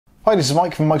Hi, this is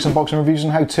Mike from Mike's Unboxing Reviews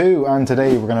and How To, and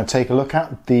today we're going to take a look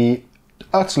at the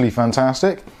utterly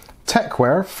fantastic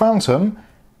Tecware Phantom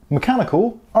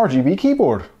mechanical RGB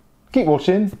keyboard. Keep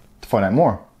watching to find out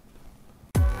more.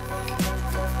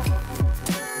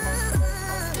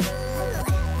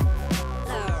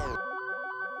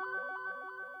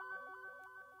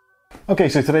 Okay,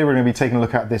 so today we're going to be taking a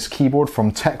look at this keyboard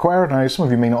from Tecware. Now, some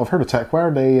of you may not have heard of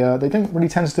Tecware. They don't really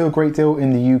tend to do a great deal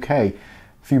in the UK.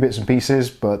 A few bits and pieces,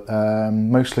 but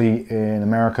mostly in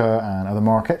America and other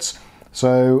markets.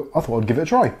 So I thought I'd give it a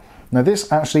try. Now,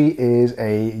 this actually is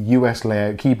a US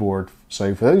layout keyboard.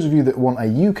 So for those of you that want a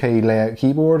UK layout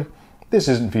keyboard, this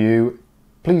isn't for you.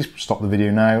 Please stop the video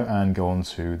now and go on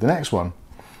to the next one.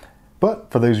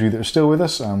 But for those of you that are still with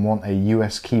us and want a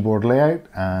US keyboard layout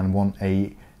and want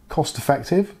a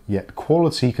cost-effective yet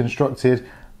quality constructed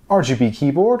RGB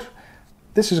keyboard,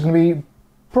 this is going to be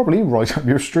probably right up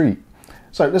your street.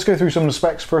 So let's go through some of the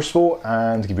specs first of all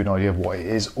and give you an idea of what it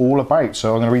is all about. So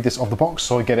I'm going to read this off the box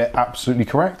so I get it absolutely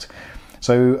correct.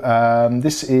 So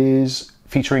this is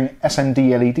featuring SMD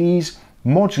LEDs,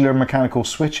 modular mechanical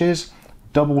switches,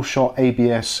 double shot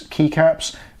ABS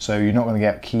keycaps, so you're not going to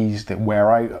get keys that wear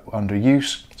out under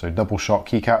use. So double shot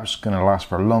keycaps going to last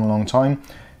for a long time.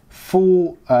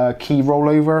 Full key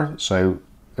rollover, so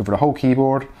over the whole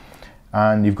keyboard,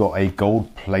 and you've got a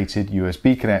gold plated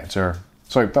USB connector.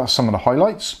 So that's some of the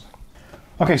highlights.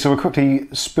 Okay, so we'll quickly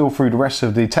spill through the rest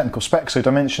of the technical specs. So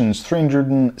dimensions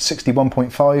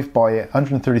 361.5 by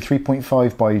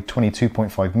 133.5 by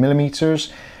 22.5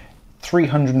 millimeters,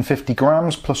 350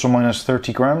 grams plus or minus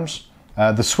 30 grams.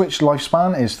 The switch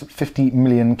lifespan is 50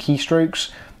 million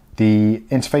keystrokes. The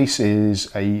interface is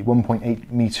a 1.8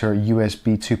 meter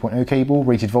USB 2.0 cable,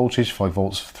 rated voltage 5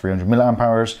 volts, 300 milliamp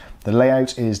hours. The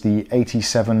layout is the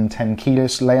 87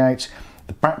 Tenkeyless layout.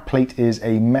 The back plate is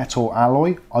a metal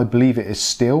alloy. I believe it is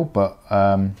steel, but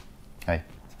hey, I'm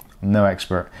no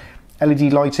expert.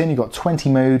 LED lighting, you've got 20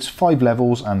 modes, 5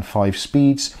 levels and 5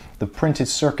 speeds. The printed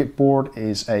circuit board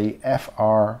is a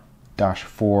FR-4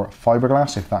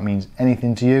 fiberglass, if that means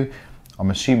anything to you.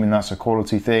 I'm assuming that's a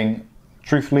quality thing.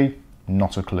 Truthfully,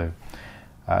 not a clue.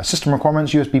 System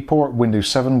requirements, USB port, Windows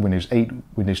 7, Windows 8,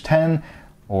 Windows 10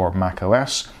 or Mac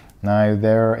OS. Now,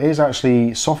 there is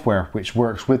actually software which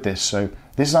works with this, so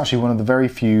this is actually one of the very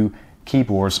few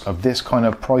keyboards of this kind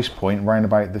of price point, around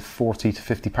about the 40 to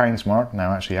 50 pounds mark.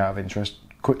 Now, actually, out of interest,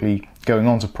 quickly going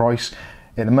on to price,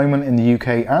 at the moment in the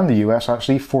UK and the US,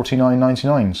 actually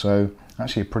 $49.99, so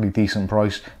actually a pretty decent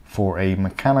price for a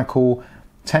mechanical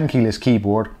Tenkeyless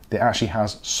keyboard that actually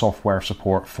has software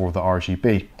support for the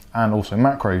RGB and also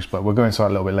macros, but we'll go into that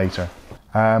a little bit later.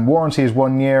 Warranty is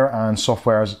 1 year, and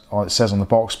software, as it says on the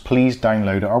box, please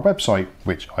download at our website,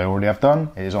 which I already have done.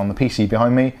 It is on the PC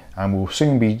behind me, and we'll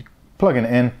soon be plugging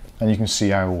it in, and you can see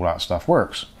how all that stuff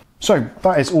works. So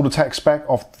that is all the tech spec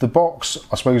off the box.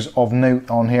 I suppose of note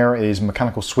on here is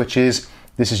mechanical switches.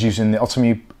 This is using the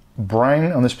Outemu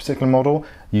brown on this particular model.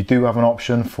 You do have an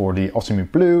option for the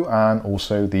Outemu blue and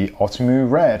also the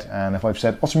Outemu red. And if I've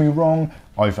said Outemu wrong,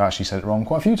 I've actually said it wrong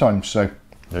quite a few times. So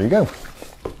there you go.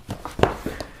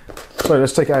 So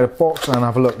let's take it out of the box and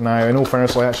have a look now. In all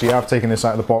fairness, I actually have taken this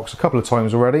out of the box a couple of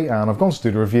times already, and I've gone to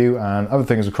do the review and other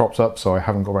things have cropped up, so I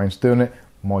haven't got around to doing it.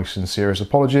 My sincerest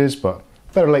apologies, but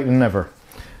better late than never.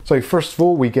 So first of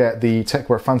all, we get the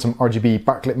Tecware Phantom RGB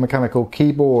backlit mechanical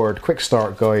keyboard quick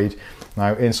start guide.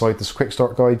 Now, inside this quick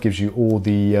start guide gives you all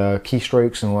the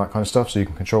keystrokes and all that kind of stuff, so you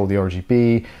can control the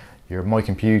RGB, your My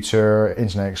Computer,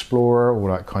 Internet Explorer, all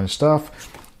that kind of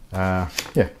stuff.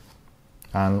 Yeah.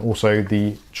 And also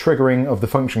the triggering of the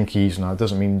function keys. Now, it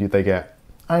doesn't mean they get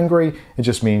angry, it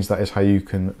just means that is how you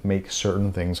can make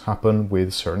certain things happen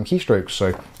with certain keystrokes.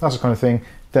 So that's the kind of thing,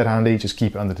 dead handy, just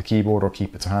keep it under the keyboard or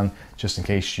keep it to hand, just in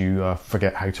case you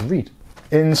forget how to read.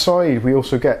 Inside, we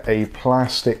also get a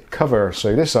plastic cover.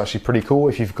 So this is actually pretty cool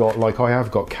if you've got, like I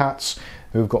have, got cats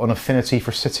who've got an affinity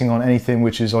for sitting on anything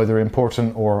which is either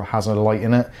important or has a light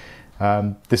in it.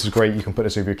 This is great. You can put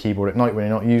this over your keyboard at night when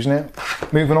you're not using it.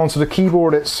 Moving on to the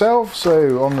keyboard itself.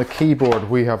 So on the keyboard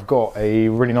we have got a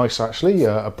really nice, actually,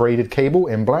 a braided cable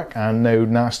in black and no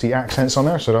nasty accents on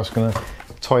there. So that's going to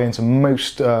tie into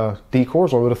most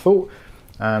decors, I would have thought.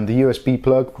 And the USB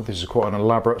plug, this is quite an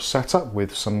elaborate setup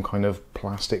with some kind of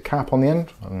plastic cap on the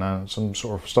end and some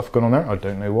sort of stuff going on there. I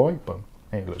don't know why, but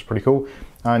hey, it looks pretty cool.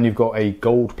 And you've got a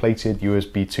gold plated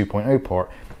USB 2.0 port.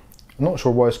 I'm not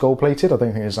sure why it's gold plated. I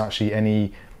don't think there's actually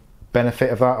any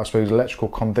benefit of that. I suppose electrical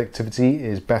conductivity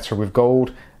is better with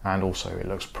gold, and also it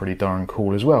looks pretty darn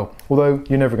cool as well. Although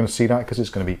you're never going to see that because it's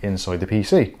going to be inside the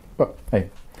PC. But hey,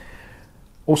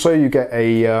 Also, you get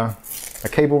a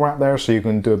cable wrap there, so you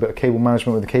can do a bit of cable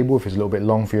management with the cable if it's a little bit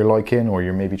long for your liking, or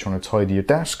you're maybe trying to tidy your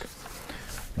desk.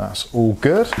 That's all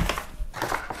good.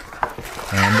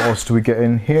 And what else do we get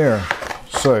in here?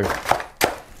 So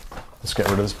let's get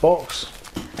rid of this box.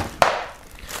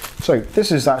 So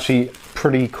this is actually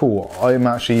pretty cool. I'm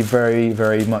actually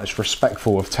very much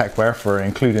respectful of Tecware for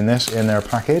including this in their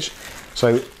package.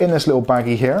 So in this little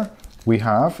baggie here, we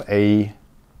have a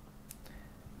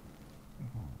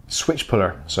switch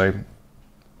puller. So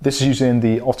this is using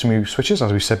the Outemu switches,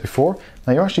 as we said before.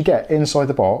 Now you actually get inside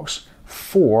the box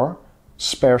 4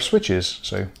 spare switches.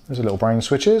 So there's a little brown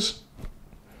switches.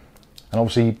 And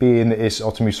obviously, being that it's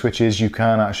Outemu switches, you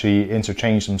can actually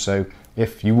interchange them. So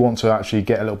if you want to actually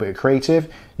get a little bit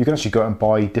creative, you can actually go out and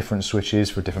buy different switches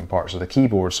for different parts of the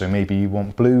keyboard. So maybe you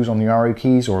want blues on your arrow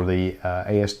keys or the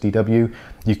ASDW,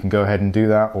 you can go ahead and do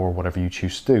that, or whatever you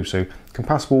choose to do. So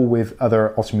compatible with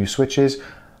other Outemu switches,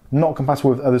 not compatible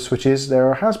with other switches.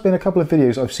 There has been a couple of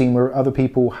videos I've seen where other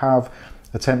people have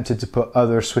attempted to put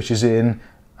other switches in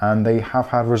and they have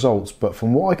had results. But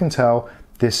from what I can tell,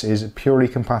 this is purely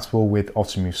compatible with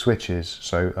Outemu switches,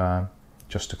 so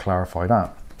just to clarify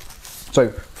that. So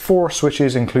 4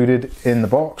 switches included in the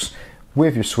box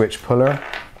with your switch puller,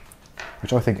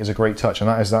 which I think is a great touch, and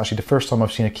that is actually the first time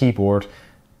I've seen a keyboard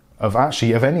of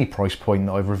any price point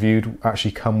that I've reviewed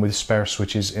actually come with spare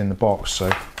switches in the box. So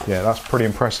yeah, that's pretty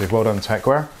impressive. Well done,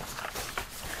 Tecware.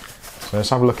 So let's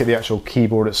have a look at the actual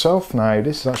keyboard itself. Now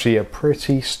this is actually a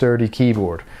pretty sturdy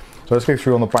keyboard. So let's go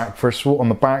through on the back. First of all, on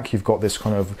the back, you've got this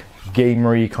kind of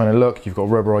gamery kind of look. You've got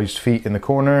rubberized feet in the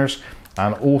corners,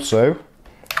 and also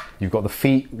you've got the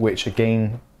feet, which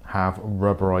again have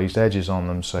rubberized edges on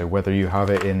them. So whether you have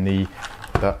it in the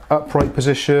upright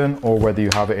position or whether you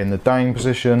have it in the down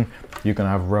position, you can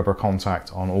have rubber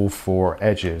contact on all 4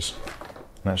 edges.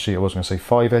 And actually, I was going to say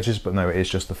 5 edges, but no, it is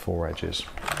just the 4 edges.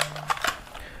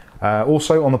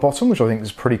 Also on the bottom, which I think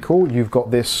is pretty cool, you've got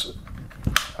this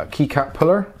keycap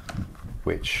puller,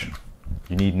 which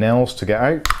you need nails to get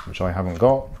out, which I haven't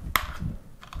got.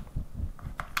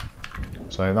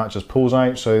 So that just pulls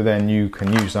out, so then you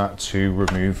can use that to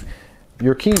remove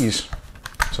your keys.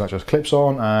 So that just clips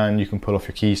on and you can pull off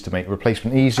your keys to make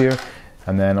replacement easier.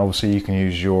 And then obviously you can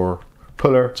use your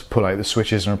puller to pull out the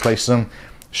switches and replace them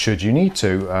should you need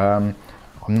to. I'm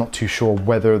not too sure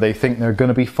whether they think they're going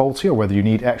to be faulty or whether you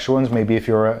need extra ones. Maybe if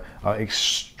you're an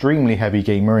extremely heavy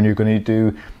gamer and you're going to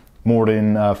do more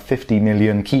than 50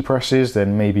 million key presses,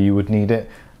 then maybe you would need it,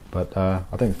 but I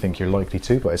don't think you're likely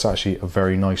to, but it's actually a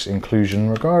very nice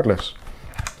inclusion regardless.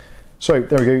 So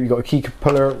there we go, you've got a key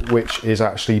puller which is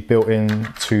actually built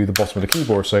into the bottom of the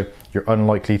keyboard, so you're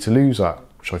unlikely to lose that,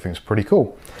 which I think is pretty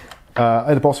cool.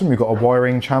 At the bottom you've got a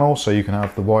wiring channel, so you can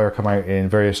have the wire come out in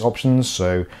various options,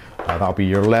 so that'll be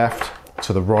your left,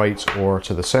 to the right or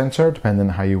to the center, depending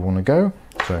on how you want to go.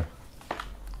 So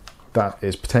that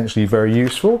is potentially very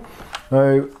useful.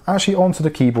 Now, actually onto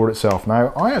the keyboard itself.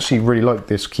 Now, I actually really like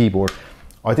this keyboard.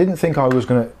 I didn't think I was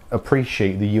going to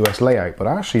appreciate the US layout, but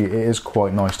actually it is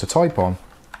quite nice to type on.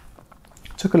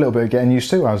 Took a little bit of getting used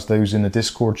to, as those in the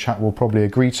Discord chat will probably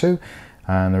agree to.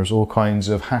 And there's all kinds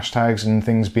of hashtags and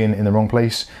things being in the wrong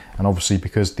place. And obviously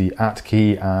because the @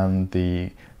 key and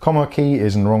the comma key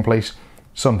is in the wrong place,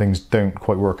 some things don't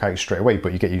quite work out straight away,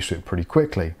 but you get used to it pretty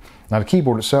quickly. Now the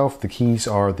keyboard itself, the keys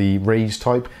are the raised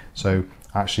type, so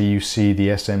actually you see the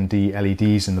SMD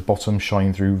LEDs in the bottom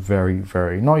shine through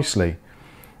very nicely.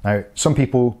 Now some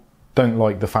people don't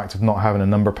like the fact of not having a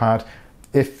number pad.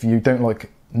 If you don't like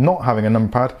not having a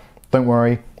number pad, don't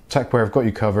worry, Tecware have got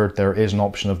you covered. There is an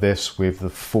option of this with the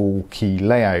full key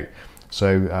layout.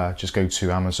 So just go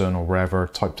to Amazon or wherever,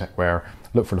 type Tecware,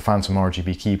 look for the Phantom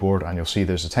RGB keyboard, and you'll see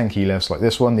there's a Tenkeyless like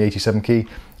this one, the 87 key,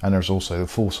 and there's also the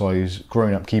full-size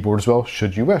grown-up keyboard as well,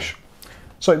 should you wish.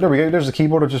 So there we go, there's the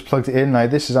keyboard, I just plugged it in. Now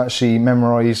this has actually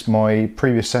memorized my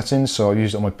previous settings, so I've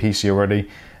used it on my PC already,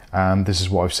 and this is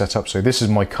what I've set up. So this is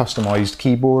my customized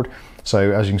keyboard.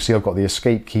 So as you can see, I've got the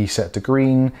escape key set to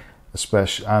green,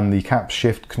 and the cap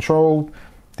shift control,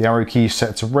 the arrow key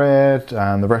set to red,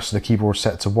 and the rest of the keyboard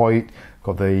set to white.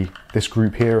 Got this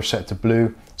group here set to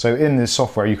blue. So in this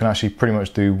software, you can actually pretty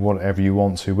much do whatever you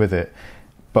want to with it.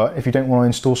 But if you don't want to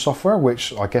install software,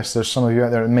 which I guess there's some of you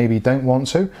out there that maybe don't want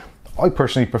to, I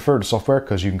personally prefer the software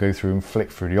because you can go through and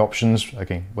flick through the options.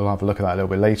 Again, we'll have a look at that a little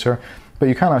bit later. But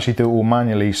you can actually do it all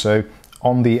manually. So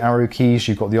on the arrow keys,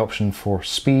 you've got the option for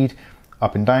speed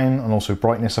up and down, and also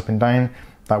brightness up and down.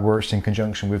 That works in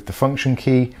conjunction with the function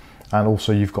key. And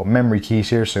also you've got memory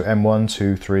keys here, so M1,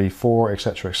 2, 3, 4,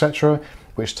 etc.,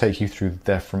 which take you through the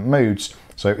different modes.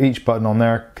 So each button on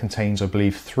there contains, I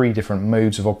believe, 3 different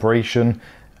modes of operation,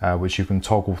 which you can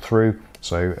toggle through.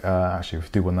 So actually we'll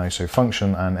do one now, so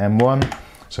function and M1.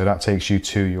 So that takes you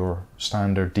to your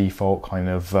standard default kind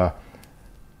of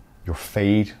your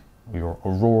fade, your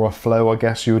aurora flow, I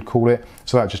guess you would call it.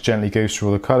 So that just gently goes through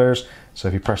all the colors. So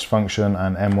if you press function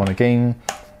and M1 again,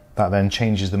 that then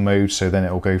changes the mode, so then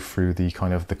it will go through the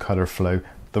kind of the color flow,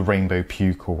 the rainbow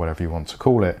puke or whatever you want to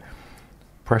call it.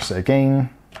 Press it again,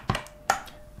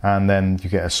 and then you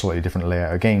get a slightly different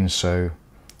layout again. So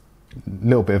a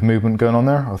little bit of movement going on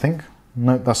there, I think.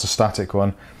 No, that's a static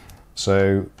one.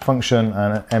 So function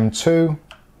and M2,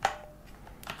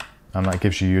 and that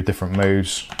gives you your different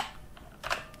modes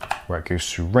where it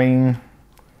goes through rain.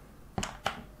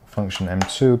 Function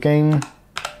M2 again,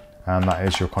 and that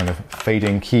is your kind of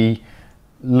fading key.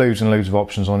 Loads and loads of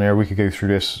options on here. We could go through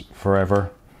this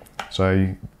forever.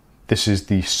 So this is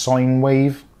the sine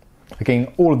wave.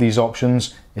 Again, all of these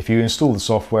options, if you install the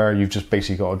software, you've just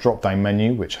basically got a drop down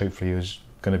menu, which hopefully is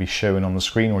going to be showing on the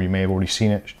screen, or you may have already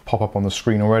seen it pop up on the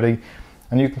screen already,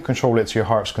 and you can control it to your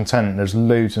heart's content. There's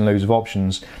loads and loads of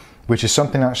options, which is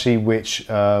something actually which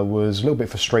was a little bit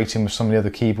frustrating with some of the other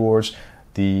keyboards.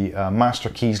 The Master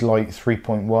Keys Lite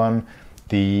 3.1,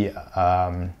 the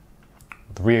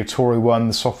Rio Toro one,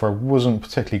 the software wasn't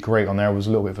particularly great on there. It was a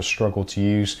little bit of a struggle to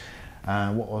use.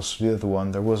 What was the other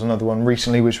one? There was another one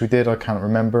recently which we did, I can't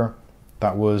remember.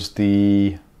 That was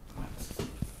the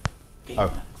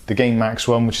Game Max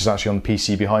one, which is actually on the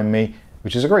PC behind me,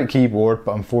 which is a great keyboard,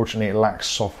 but unfortunately it lacks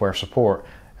software support,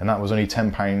 and that was only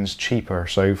 £10 cheaper.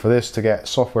 So for this to get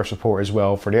software support as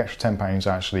well, for the extra £10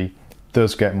 actually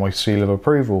does get my seal of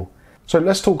approval. So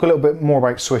let's talk a little bit more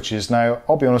about switches. Now,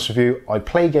 I'll be honest with you, I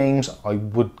play games. I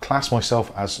would class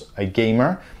myself as a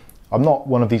gamer. I'm not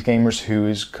one of these gamers who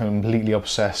is completely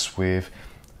obsessed with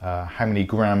how many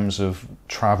grams of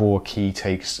travel a key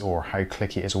takes or how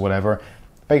clicky it is or whatever.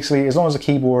 Basically, as long as the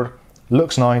keyboard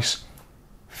looks nice,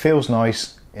 feels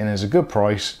nice, and is a good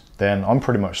price, then I'm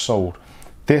pretty much sold.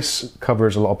 This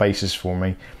covers a lot of bases for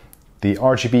me. The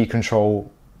RGB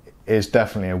control is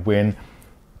definitely a win.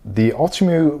 The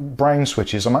Outemu brown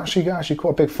switches, I'm actually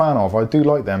quite a big fan of. I do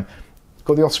like them.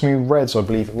 Got the Outemu reds, I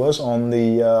believe it was, on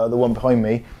the one behind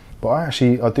me, but I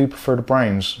do prefer the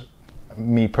browns.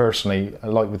 Me personally, I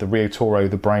like with the Rio Toro,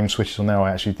 the brown switches on there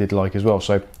I actually did like as well.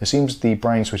 So it seems the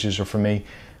brown switches are for me,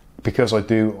 because I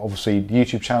do obviously the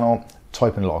YouTube channel,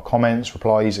 type in a lot of comments,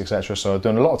 replies, etc. So I've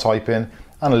done a lot of typing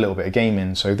and a little bit of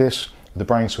gaming. So this, the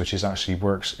brown switches, actually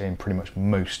works in pretty much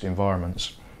most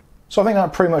environments. So I think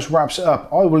that pretty much wraps it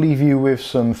up. I will leave you with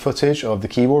some footage of the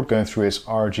keyboard going through its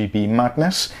RGB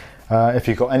madness. If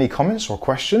you've got any comments or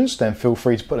questions, then feel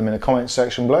free to put them in the comments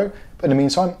section below. But in the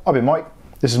meantime, I've been Mike.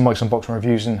 This is Mike's Unboxing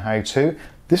Reviews and How To.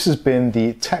 This has been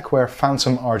the Tecware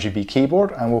Phantom RGB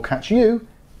keyboard, and we'll catch you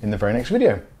in the very next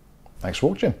video. Thanks for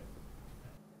watching.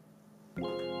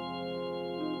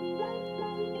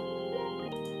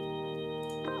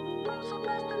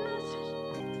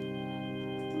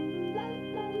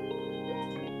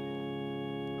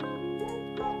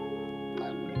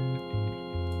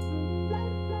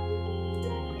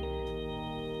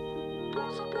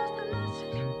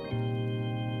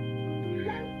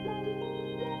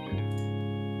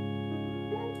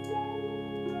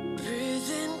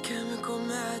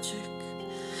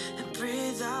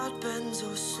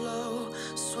 Benzo slow,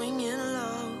 swinging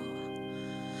low,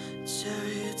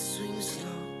 chariot swing slow.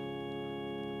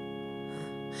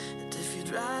 And if you'd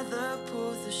rather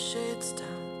pull the shades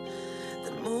down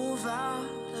than move out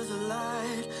of the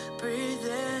light, breathe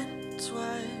in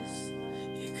twice,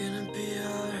 you're gonna be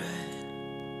alright.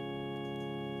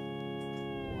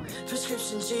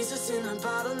 Prescription Jesus in a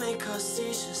bottle may cause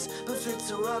seizures, but fit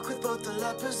to walk with both the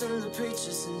lepers and the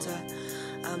preachers. And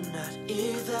I'm not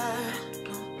either,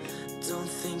 no, don't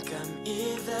think I'm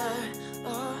either.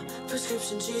 Oh,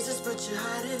 prescription Jesus, but you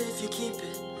hide it if you keep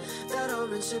it. That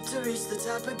orange ship to reach the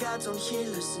top, but God don't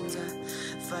heal us. And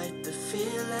I fight the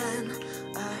feeling,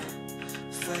 I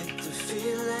fight the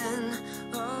feeling.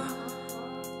 Oh.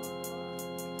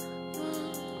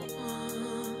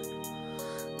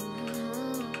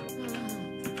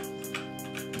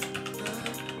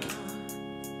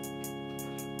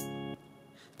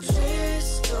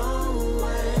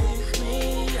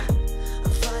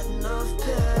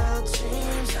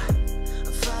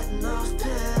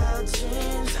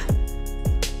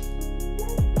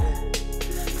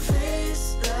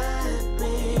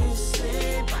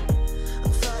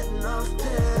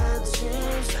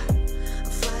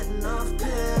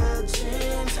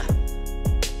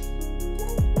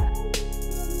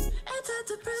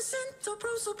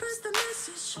 So press the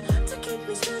message to keep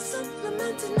me stressing,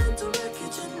 lamenting mental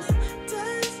wreckage, and it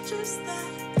does just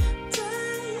that,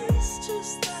 does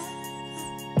just that.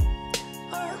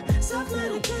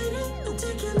 Self-medicating,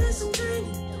 meticulous and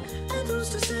draining. And who's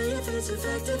to say if it's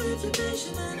effective if you're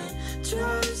patient? And it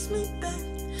drives me back.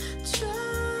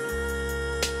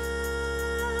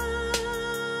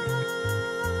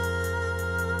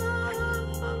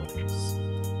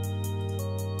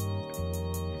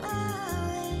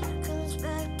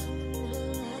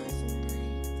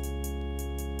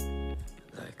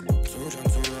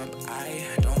 I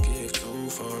don't give two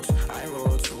fucks. I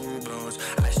roll two blunts.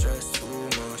 I stress too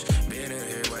much. Been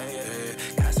ahead, way ahead.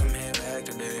 Got some head back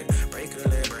to bed. Break a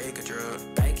leg, break a drug.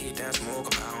 Back it down, smoke a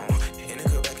pound. In the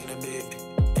cup, back in the bed.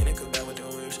 In the cup, back with the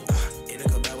whips. In the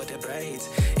cup, back with the braids.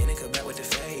 In the cup, back with the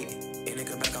fade. In the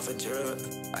cup, back off a drug.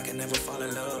 I can never fall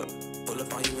in love. Pull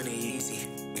up on you in the easy.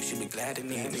 You should be glad to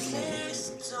need me.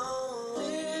 Please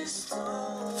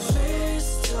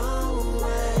don't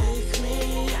wake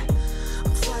me.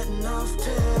 I'm fighting off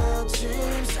pale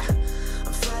dreams.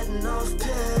 I'm fighting off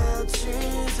pale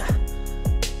dreams.